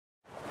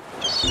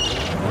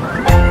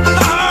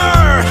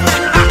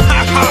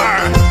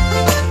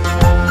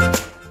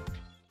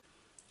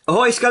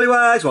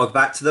Scallywags, welcome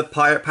back to the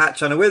Pirate Pat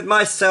channel with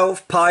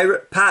myself,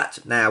 Pirate Pat.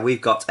 Now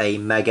we've got a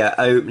mega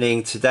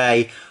opening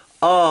today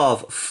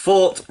of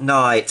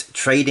Fortnite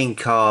Trading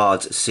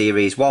Cards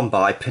Series 1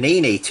 by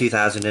Panini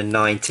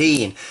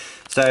 2019.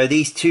 So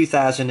these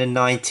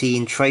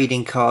 2019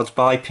 trading cards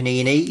by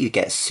Panini, you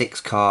get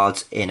 6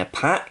 cards in a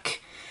pack,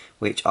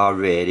 which are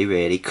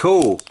really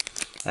cool.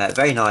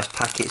 Very nice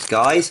packets,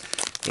 guys.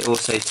 It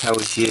also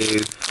tells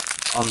you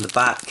on the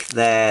back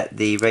there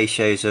the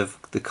ratios of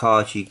the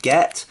cards you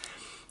get.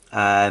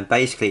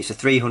 Basically it's a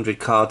 300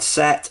 card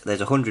set. There's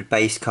 100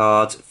 base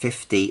cards,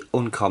 50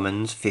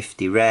 uncommons,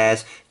 50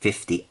 rares,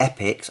 50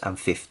 epics and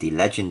 50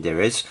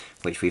 legendaries,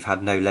 which we've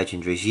had no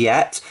legendaries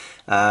yet.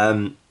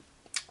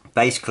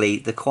 Basically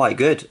they're quite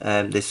good.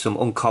 There's some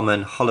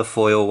uncommon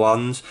holofoil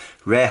ones,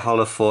 rare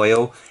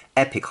holofoil,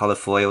 epic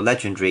holofoil,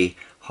 legendary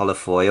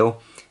holofoil,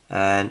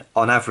 and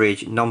on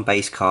average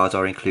non-base cards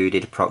are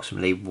included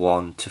approximately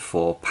 1 to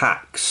 4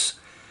 packs.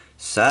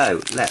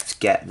 So let's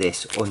get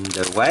this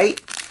underway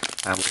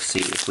and we'll see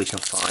if we can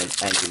find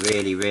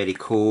any really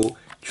cool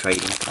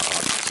trading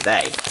cards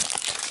today.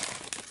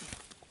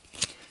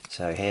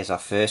 So here's our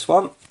first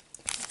one.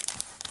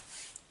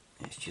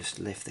 Let's just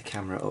lift the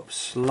camera up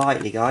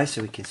slightly, guys,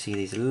 so we can see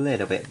these a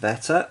little bit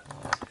better.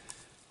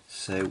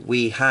 So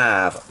we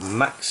have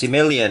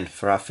Maximilian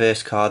for our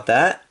first card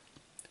there.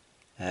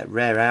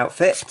 Rare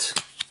outfit.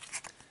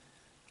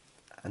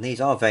 And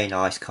these are very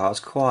nice cards,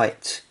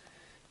 quite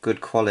good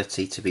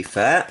quality to be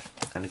fair,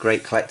 and a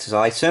great collector's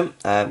item.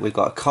 We've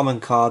got a common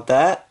card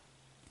there.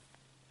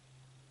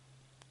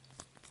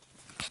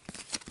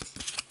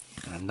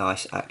 A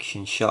nice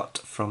action shot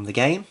from the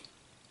game.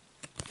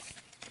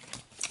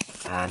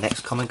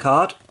 Next common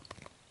card.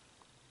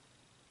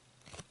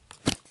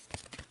 I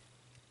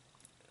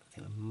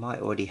think I might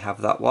already have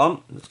that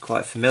one. It's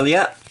quite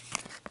familiar.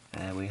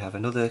 We have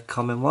another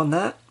common one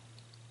there.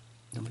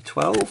 Number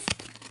 12.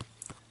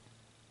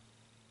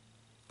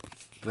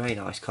 Very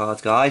nice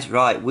cards, guys.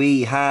 Right,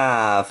 we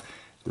have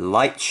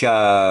Light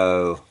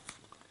Show.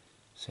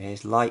 So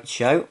here's Light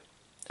Show.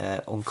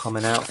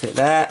 Uncommon outfit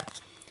there.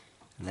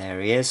 And there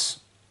he is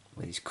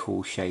with his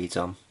cool shades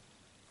on.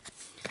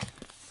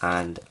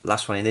 And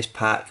last one in this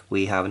pack,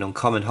 we have an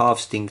uncommon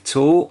harvesting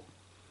tool,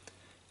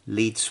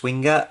 lead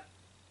swinger,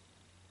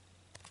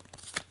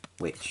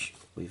 which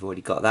we've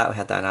already got that. We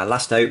had that in our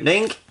last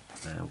opening.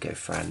 And we'll go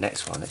for our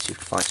next one. Let's see if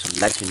we can find some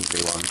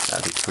legendary ones.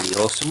 That'd be pretty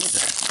awesome, wouldn't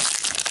it?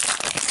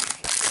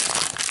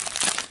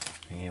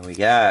 Here we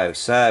go.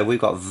 So we've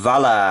got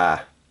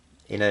Valor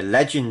in a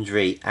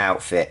legendary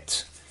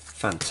outfit.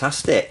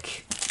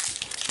 Fantastic.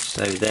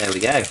 So there we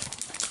go. I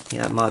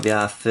think that might be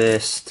our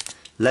first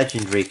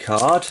legendary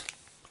card.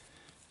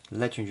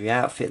 Legendary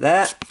outfit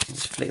there.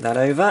 Let's flick that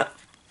over.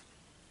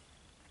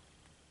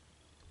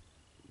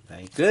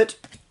 Very good.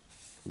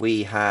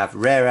 We have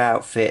rare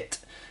outfit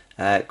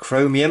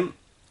Chromium.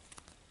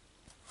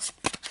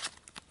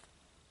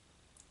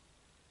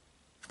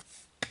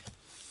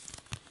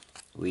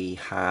 We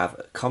have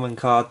a common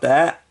card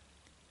there.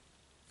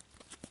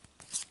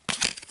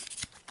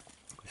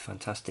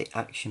 Fantastic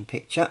action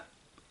picture.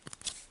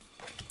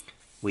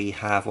 We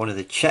have one of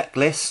the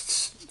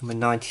checklists, number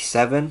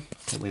 97. I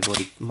think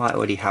we might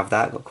already have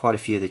that. Got quite a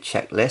few of the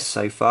checklists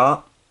so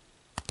far.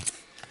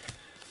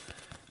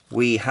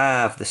 We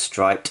have the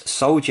striped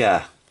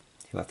soldier,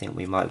 who I think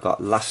we might have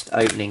got last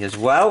opening as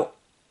well.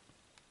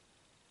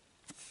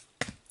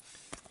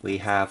 We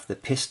have the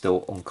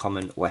pistol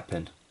uncommon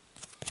weapon,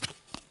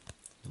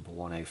 number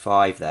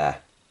 105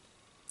 there.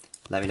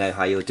 Let me know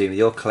how you're doing with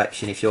your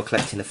collection if you're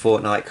collecting the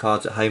Fortnite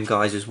cards at home,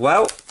 guys, as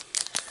well.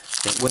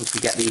 I think once we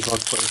get these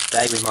ones put in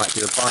today, we might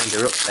do a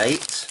binder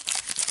update.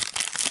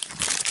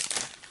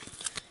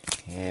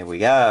 Here we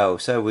go.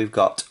 So we've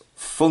got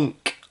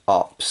Funk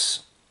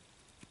Ops.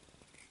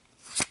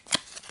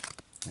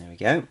 There we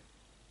go.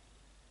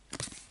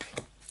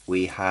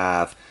 We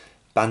have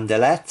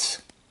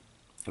Bandelet,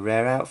 a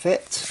rare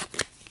outfit.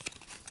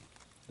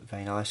 A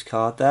very nice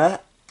card there.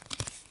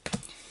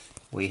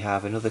 We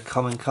have another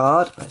common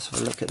card. Let's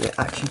have a look at the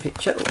action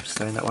picture. Oops,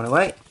 throwing that one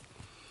away.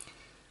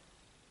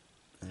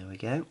 There we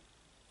go.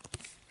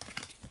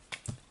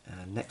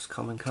 And next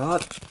common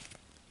card,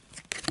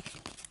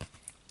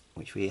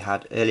 which we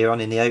had earlier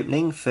on in the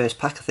opening, first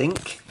pack I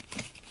think.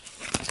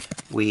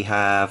 We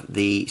have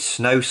the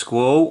Snow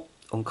Squall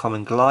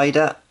uncommon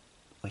glider,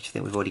 which I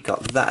think we've already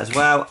got that as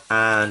well,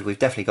 and we've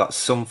definitely got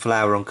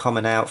Sunflower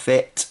uncommon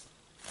outfit.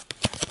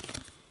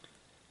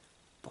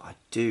 But I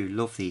do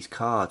love these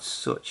cards,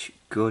 such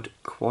good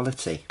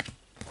quality.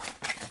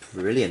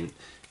 Brilliant.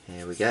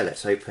 Here we go,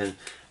 let's open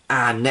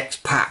our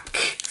next pack.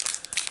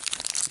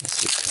 Let's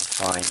see if we can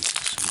find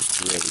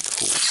some really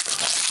cool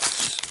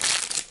cards.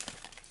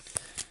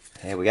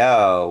 Here we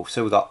go.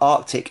 So we've got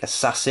Arctic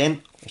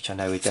Assassin, which I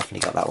know we've definitely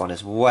got that one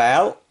as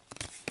well.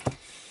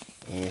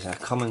 Here's our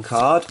common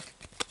card.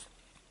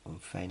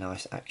 Very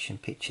nice action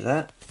picture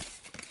there.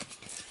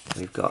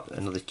 We've got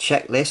another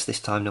checklist, this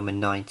time number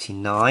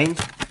 99.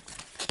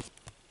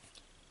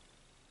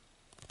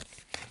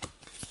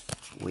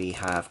 We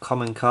have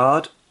common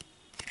card.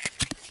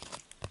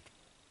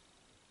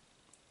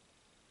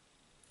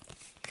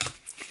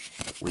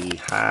 We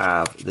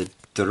have the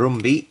drum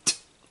beat,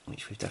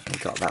 which we've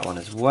definitely got that one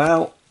as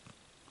well.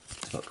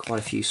 We've got quite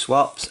a few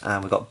swaps,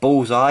 and we've got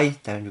bullseye.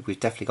 Then we've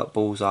definitely got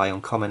bullseye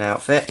on common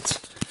outfit.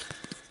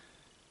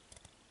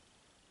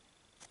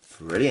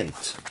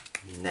 Brilliant.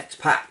 Next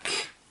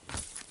pack. I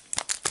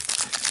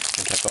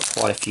think I've got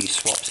quite a few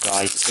swaps,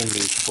 guys, in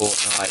these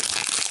Fortnite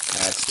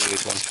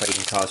Series 1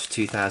 trading cards for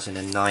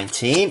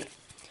 2019.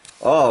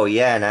 Oh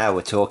yeah, now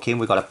we're talking.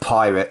 We've got a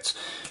pirate.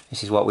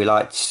 This is what we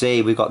like to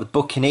see. We've got the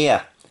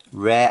Buccaneer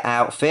rare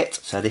outfit.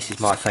 So this is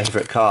my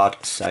favourite card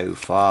so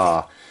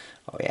far.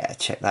 Oh yeah,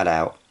 check that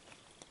out.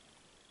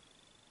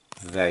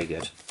 Very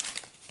good.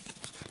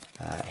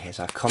 Here's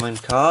our common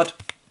card.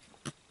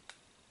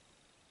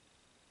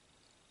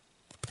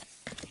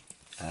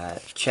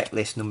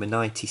 Checklist number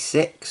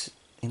 96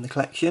 in the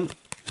collection.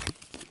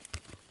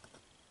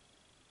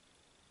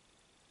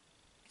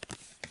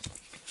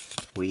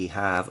 We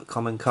have a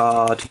common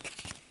card.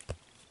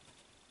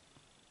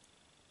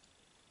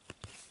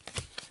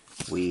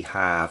 We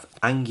have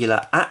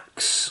Angular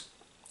Axe,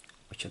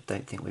 which I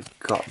don't think we've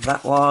got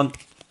that one.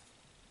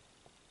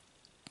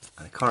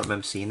 I can't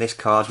remember seeing this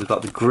card. We've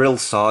got the Grill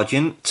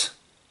Sergeant,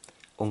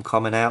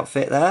 uncommon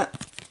outfit there.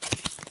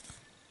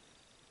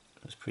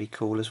 That's pretty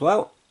cool as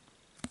well.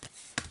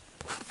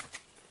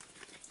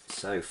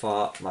 So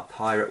far, my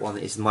pirate one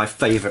is my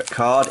favourite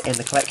card in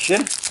the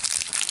collection.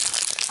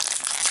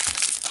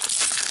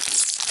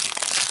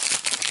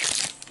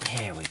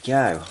 Here we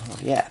go. Oh,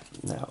 yeah,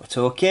 now we're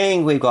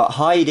talking. We've got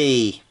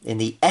Heidi in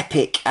the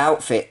epic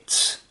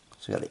outfit.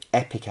 So we've got the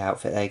epic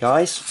outfit there,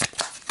 guys.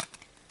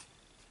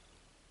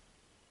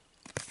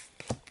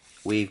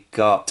 We've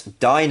got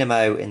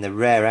Dynamo in the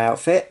rare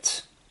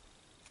outfit.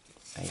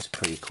 It's a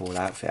pretty cool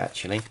outfit,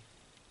 actually.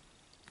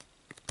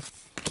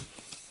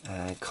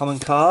 Common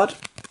card.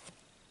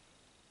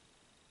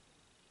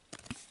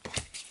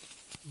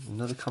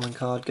 Another common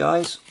card,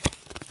 guys.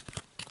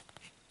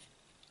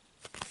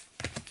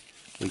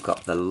 We've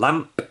got the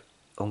Lamp,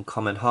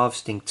 uncommon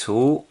harvesting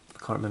tool. I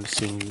can't remember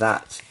seeing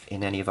that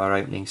in any of our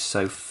openings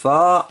so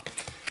far.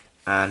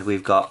 And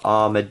we've got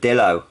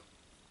Armadillo,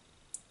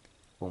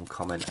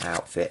 uncommon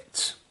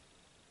outfit.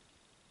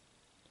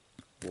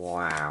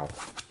 Wow.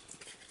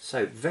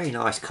 So very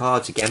nice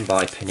cards again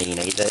by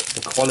Panini.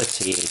 The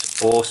quality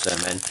is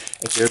awesome, and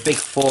if you're a big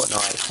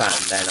Fortnite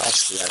fan, then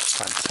obviously that's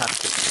a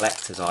fantastic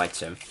collector's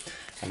item.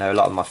 I know a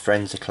lot of my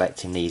friends are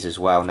collecting these as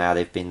well now.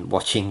 They've been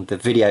watching the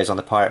videos on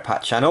the Pirate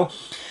Pat channel.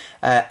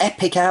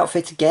 Epic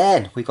outfit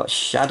again. We've got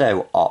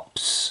Shadow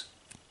Ops.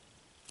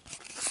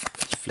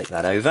 Let's flick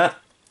that over.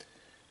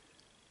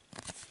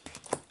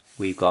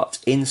 We've got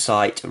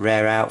Insight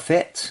rare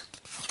outfit.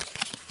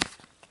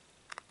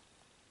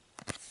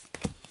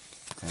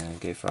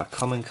 And go for our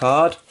common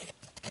card.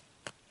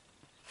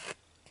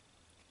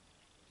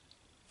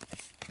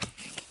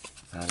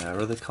 And our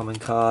other common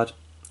card.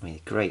 I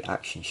mean, great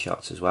action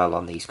shots as well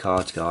on these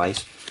cards,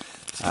 guys.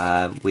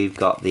 We've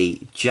got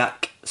the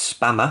Jack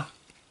Spammer.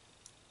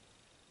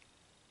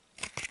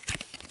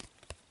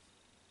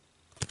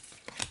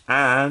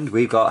 And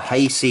we've got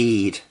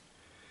Hayseed.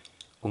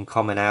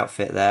 Uncommon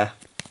outfit there.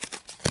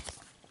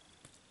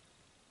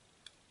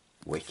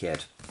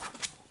 Wicked.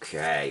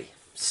 Okay,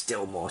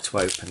 still more to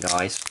open,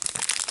 guys.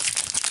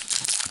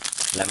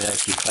 Let me know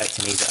if you're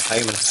collecting these at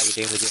home and how you're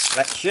doing with your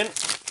collection.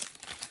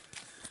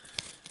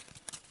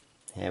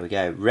 Here we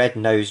go,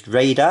 Red-Nosed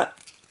Raider,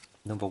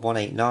 number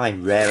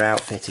 189, rare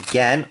outfit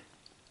again.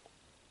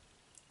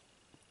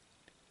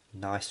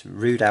 Nice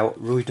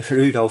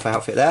Rudolph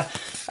outfit there.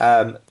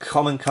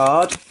 Common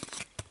card.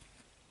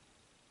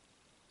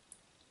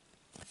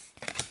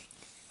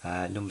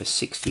 Number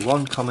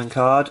 61 common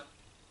card.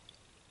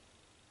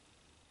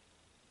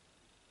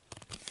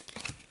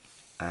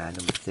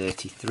 Number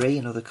 33,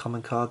 another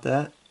common card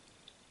there.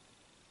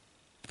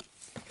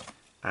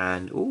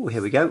 And oh,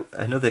 here we go,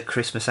 another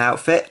Christmas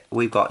outfit.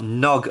 We've got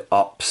Nog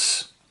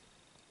Ops.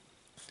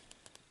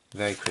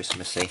 Very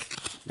Christmassy.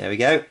 There we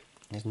go.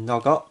 There's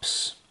Nog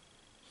Ops.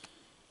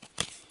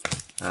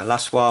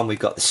 Last one, we've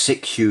got the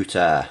Six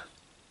Shooter.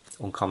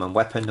 Uncommon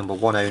weapon, number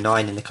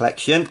 109 in the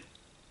collection.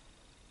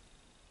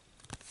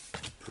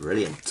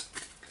 Brilliant.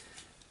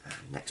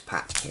 Next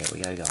pack, here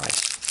we go,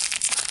 guys.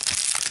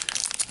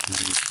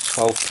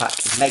 12 pack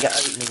mega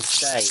opening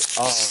today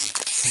on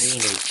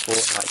Panini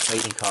Fortnite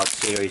Trading Card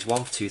Series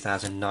 1 for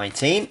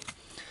 2019.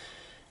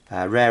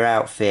 Rare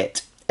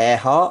outfit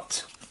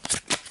Earhart.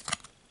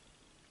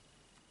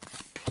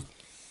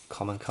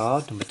 Common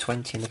card, number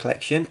 20 in the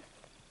collection.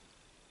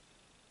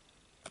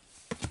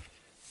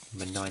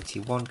 Number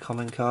 91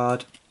 common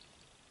card.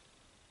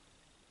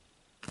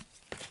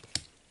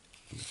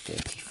 Number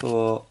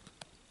 34.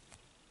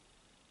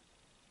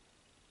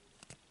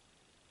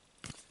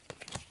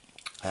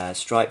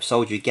 Striped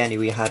Soldier again, who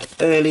we had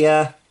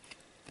earlier.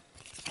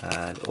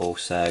 And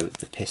also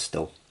the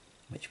pistol,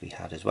 which we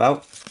had as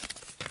well.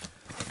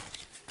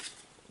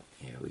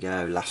 Here we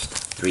go, last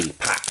 3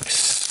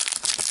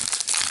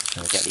 packs.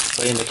 And we'll get these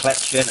put in the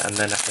collection, and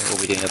then I think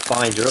we'll be doing a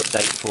binder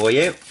update for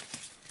you.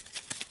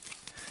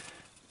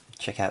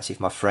 check out, see if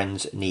my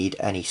friends need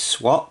any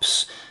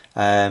swaps.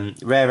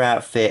 Rare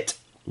outfit,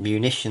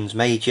 munitions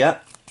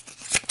major.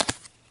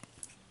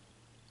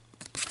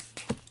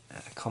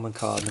 Common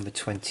card number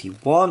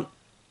 21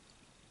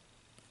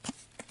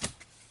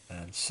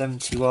 and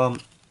 71,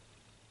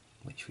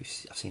 which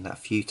I've seen that a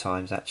few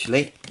times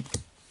actually.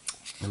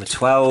 Number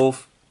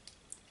 12,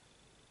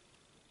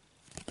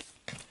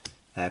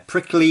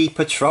 Prickly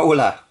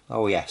Patroller.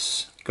 Oh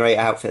yes, great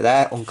outfit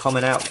there,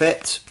 uncommon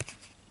outfit.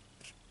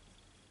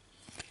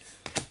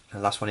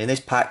 And last one in this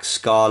pack,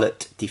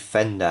 Scarlet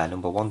Defender,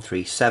 number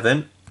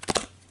 137.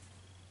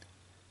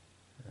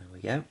 There we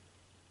go.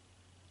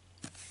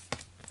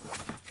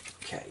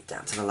 Okay,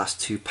 down to the last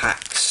 2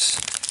 packs.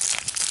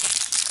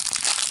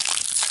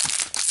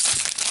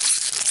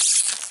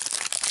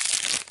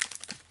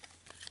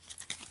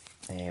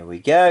 There we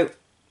go.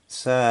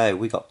 So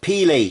we got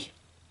Peely,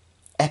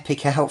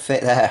 epic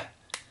outfit there,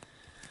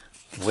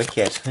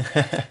 wicked.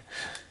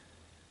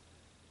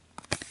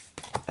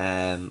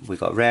 We've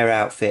got rare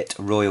outfit,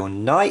 Royal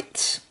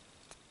Knight,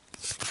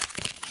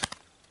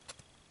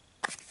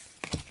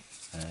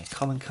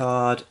 common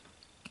card,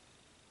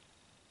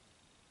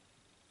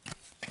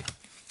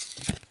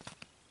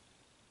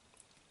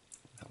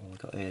 that one we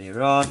got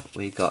earlier on.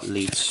 We've got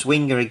Lead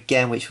Swinger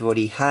again, which we've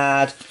already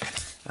had,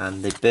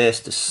 and the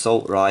Burst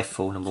Assault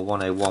Rifle number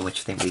 101,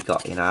 which I think we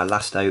got in our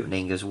last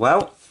opening as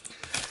well.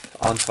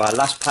 On to our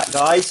last pack,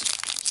 guys,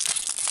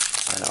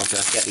 and I'm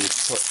going to get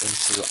these put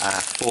into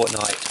our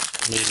Fortnite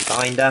Panini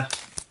binder.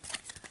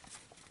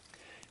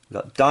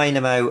 We've got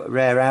Dynamo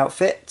rare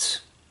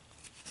outfit,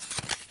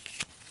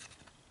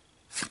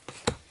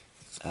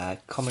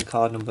 common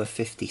card number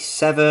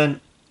 57,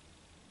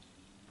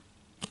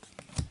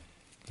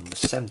 number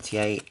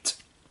 78,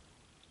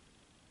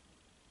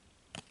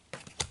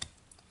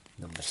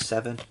 number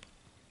 7.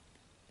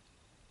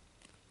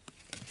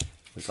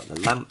 We've got the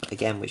lamp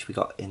again, which we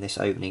got in this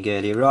opening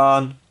earlier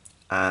on,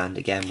 and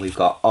again we've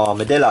got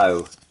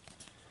Armadillo.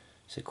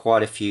 So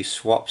quite a few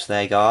swaps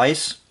there,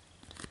 guys.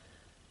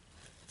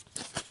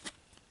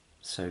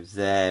 So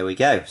there we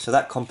go. So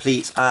that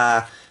completes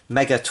our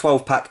mega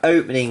 12-pack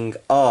opening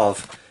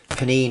of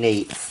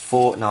Panini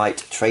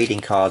Fortnite trading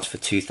cards for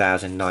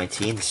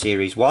 2019,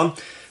 Series 1.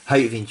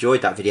 Hope you've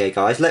enjoyed that video,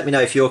 guys. Let me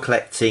know if you're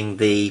collecting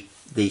the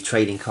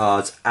trading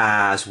cards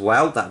as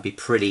well. That'd be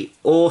pretty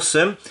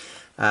awesome.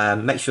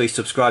 Make sure you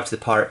subscribe to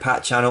the Pirate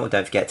Pat channel, and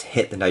don't forget to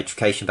hit the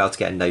notification bell to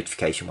get a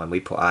notification when we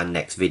put our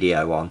next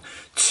video on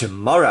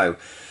tomorrow.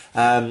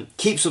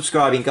 Keep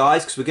subscribing,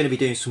 guys, because we're going to be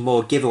doing some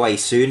more giveaways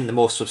soon, and the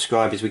more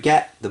subscribers we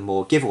get, the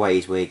more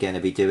giveaways we're going to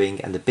be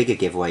doing, and the bigger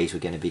giveaways we're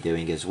going to be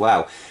doing as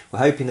well. We're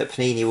hoping that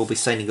Panini will be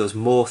sending us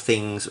more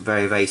things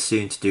very, very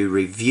soon to do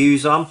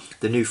reviews on.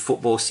 The new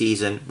football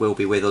season will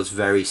be with us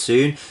very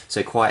soon,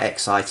 so quite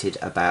excited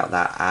about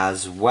that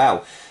as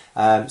well.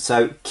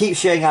 So keep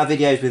sharing our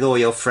videos with all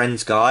your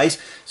friends, guys.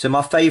 So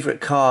my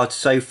favourite card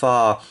so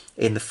far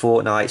in the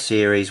Fortnite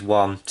Series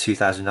 1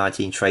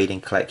 2019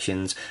 trading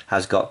collections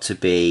has got to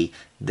be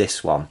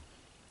this one.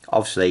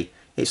 Obviously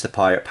it's the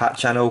Pirate Pat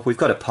channel. We've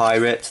got a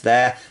pirate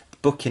there.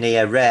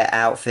 Buccaneer rare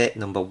outfit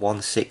number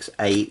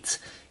 168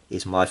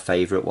 is my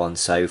favourite one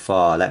so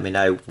far. Let me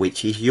know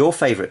which is your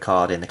favourite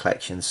card in the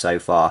collection so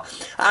far,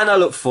 and I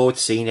look forward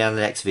to seeing you in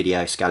the next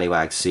video,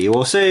 Scallywags. See you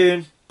all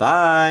soon.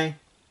 Bye.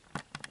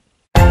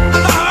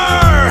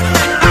 Arr!